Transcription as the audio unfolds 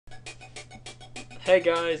Hey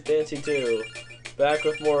guys, Dancy2, back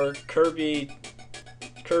with more Kirby's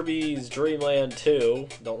Dreamland 2.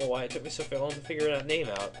 Don't know why it took me so long to figure that name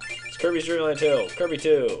out. It's Kirby's Dreamland 2, Kirby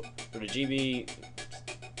 2, for the GB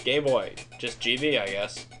Game Boy. Just GB, I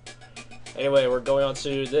guess. Anyway, we're going on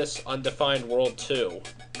to this Undefined World 2.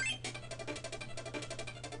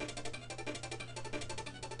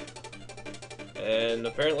 And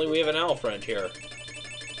apparently we have an owl friend here.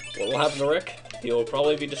 What will happen to Rick? He will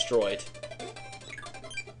probably be destroyed.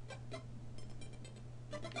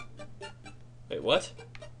 Wait, what?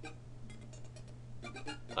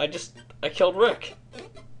 I killed Rick!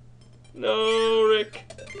 No, Rick!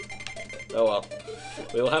 Oh well.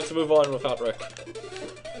 We will have to move on without Rick.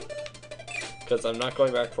 Because I'm not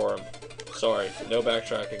going back for him. Sorry, no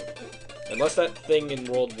backtracking. Unless that thing in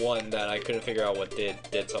World 1 that I couldn't figure out what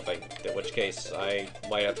did something. In which case, I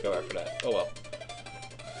might have to go back for that. Oh well.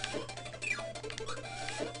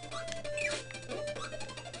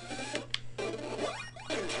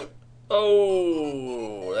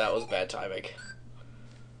 Oh, that was bad timing.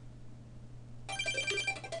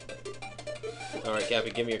 Alright,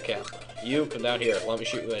 Cappy, give me your cap. You, come down here. Let me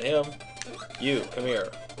shoot you at him. You, come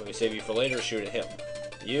here. Let me save you for later. Shoot at him.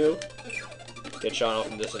 You, get shot off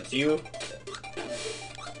from distance. You,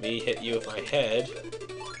 me hit you with my head.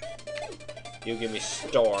 You give me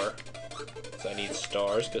star. So I need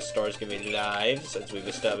stars, because stars give me lives, as we've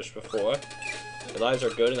established before. The lives are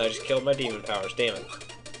good, and I just killed my demon powers. Damn it.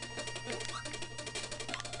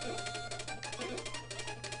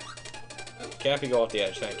 Cappy, go off the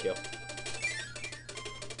edge, thank you.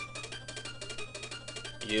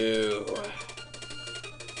 You.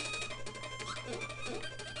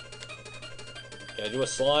 Can I do a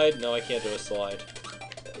slide? No, I can't do a slide.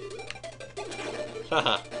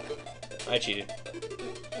 Haha. I cheated.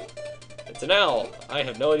 It's an owl. I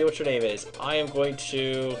have no idea what your name is. I am going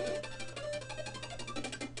to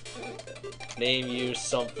name you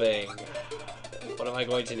something. What am I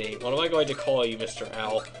going to name? What am I going to call you, Mr.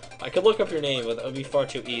 Owl? I could look up your name, but that would be far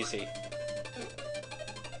too easy.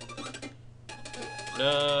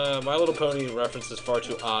 Nah, My Little Pony reference is far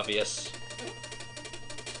too obvious.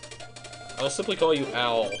 I'll simply call you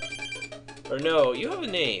Owl. Or no, you have a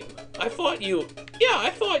name. I fought you... Yeah,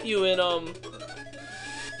 I fought you in,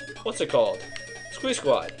 what's it called? Squeeze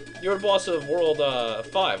Squad. You were the boss of World,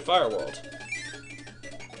 5, Fire World.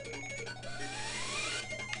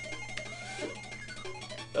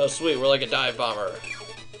 Oh, sweet, we're like a dive bomber.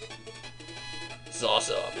 This is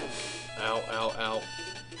awesome. Ow, ow, ow.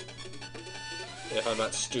 If I'm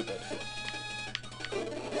not stupid.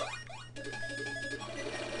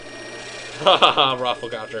 Hahaha, raffle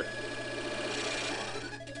counter.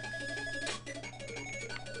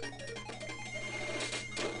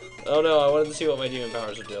 Oh no, I wanted to see what my demon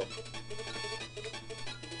powers would do.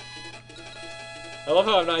 I love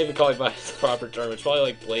how I'm not even calling by the proper term. It's probably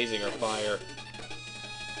like blazing or fire.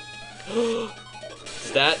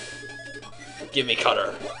 Is that? Give me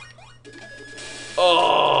cutter.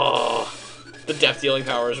 Oh! The death dealing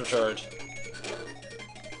power is returned.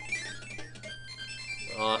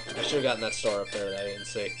 I should have gotten that star up there that I didn't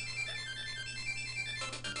see.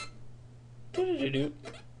 Doo-doo-doo-doo.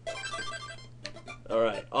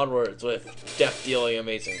 Alright, onwards with death dealing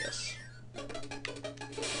amazingness.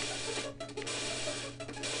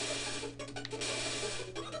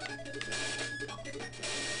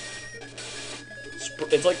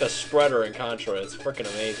 It's like the spreader in Contra. It's freaking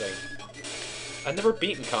amazing. I've never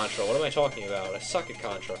beaten Contra. What am I talking about? I suck at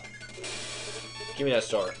Contra. Give me that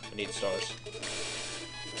star. I need stars.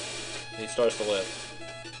 I need stars to live.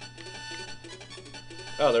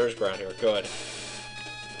 Oh, there is ground here. Good.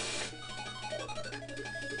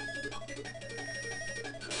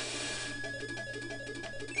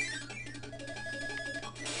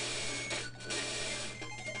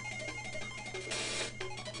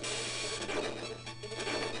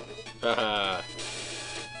 Haha.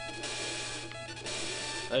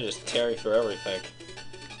 I'm just tearing through everything.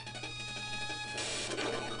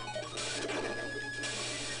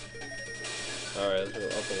 Alright, let's go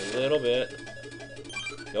up a little bit.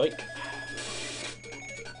 Yoink.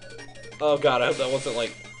 Oh god, I hope that wasn't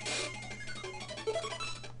like...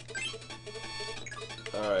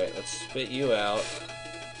 Alright, let's spit you out.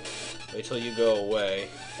 Wait till you go away.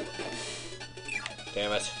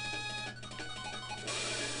 Damn it.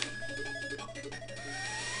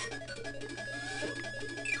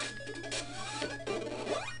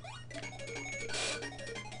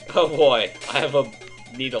 Oh boy, I have a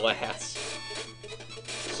needle ass.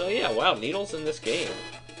 So yeah, wow, needles in this game.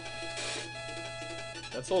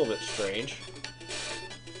 That's a little bit strange.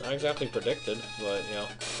 Not exactly predicted, but, you know.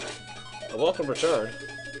 A welcome return,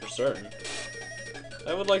 for certain.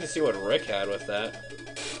 I would like to see what Rick had with that.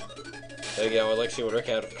 There you go, I'd like to see what Rick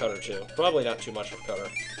had with Cutter too. Probably not too much with Cutter.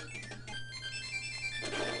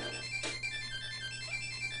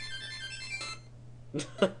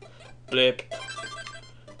 Blip.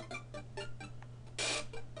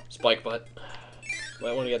 Spike butt.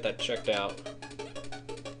 Might want to get that checked out.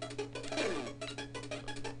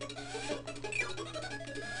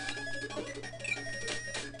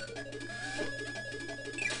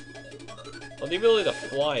 Well, the ability to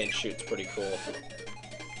fly and shoot's pretty cool.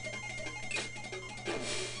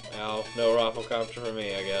 Ow, no Rafflecopter for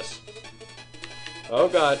me, I guess. Oh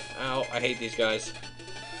god, ow, I hate these guys.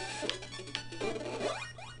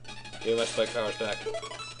 Give me my spike powers back.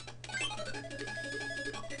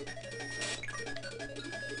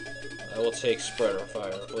 I will take spreader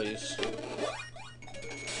fire, please.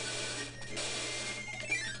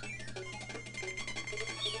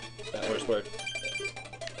 That works weird.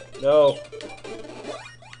 No!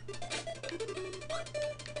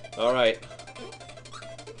 Alright.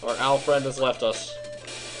 Our owl friend has left us.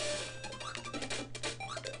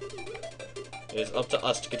 It is up to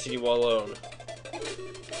us to continue alone.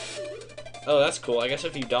 Oh, that's cool. I guess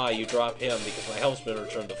if you die, you drop him because my health's been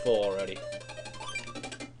returned to full already.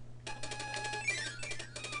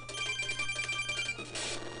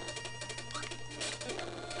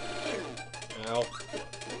 Ow.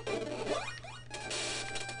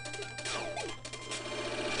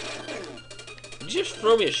 Did you just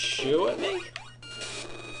throw me a shoe at me?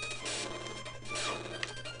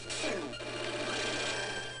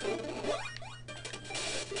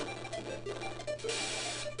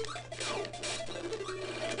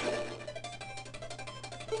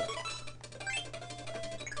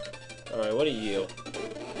 Alright, what are you?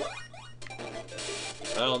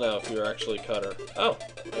 I don't know if you're actually Cutter. Oh!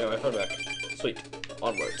 Yeah, my friend back. Sweet.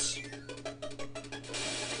 Onwards.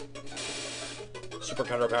 Super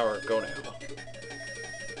Cutter power, go now.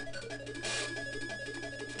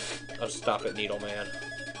 Oh, stop it, Needle Man.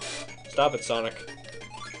 Stop it, Sonic.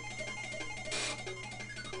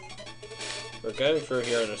 We're going through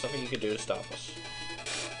here, and there's nothing you can do to stop us.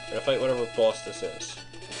 We're gonna fight whatever boss this is.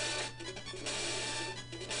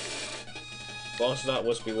 As long as it's not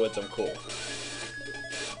Wispy Woods, I'm cool.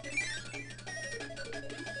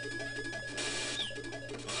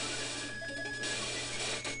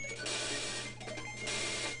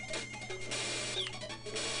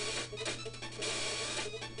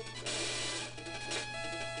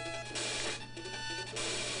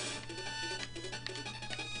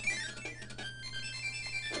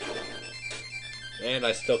 And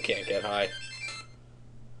I still can't get high.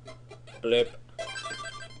 Blip.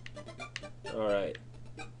 Alright.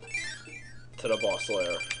 To the boss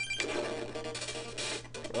lair.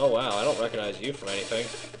 Oh wow, I don't recognize you from anything.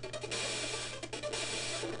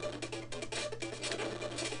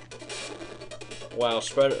 Wow,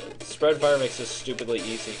 spread fire makes this stupidly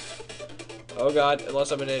easy. Oh god,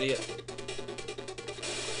 unless I'm an idiot.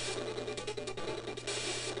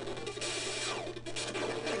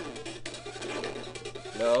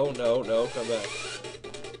 No, no, no, come back.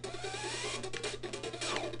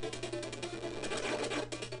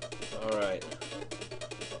 Alright.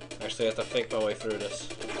 Actually, I have to think my way through this.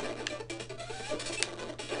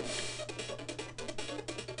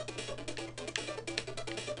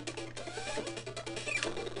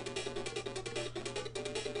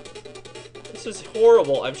 This is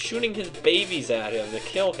horrible. I'm shooting his babies at him to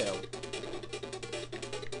kill him.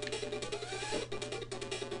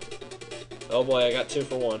 Oh boy, I got 2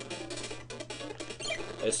 for 1.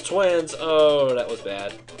 It's twins! Oh, that was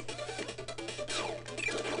bad.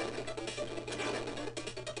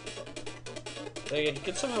 Dang it, he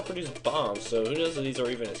can somehow produce bombs, so who knows if these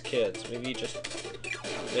are even his kids. Maybe he just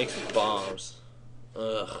makes bombs.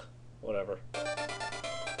 Ugh, whatever.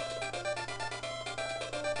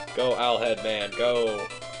 Go, Owlhead man, go!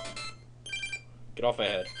 Get off my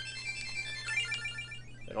head.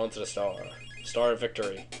 And onto the star. Star of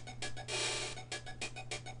victory.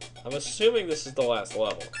 I'm assuming this is the last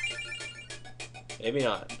level. Maybe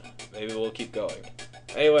not. Maybe we'll keep going.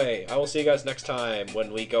 Anyway, I will see you guys next time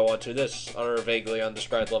when we go on to this other vaguely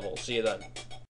undescribed level. See you then.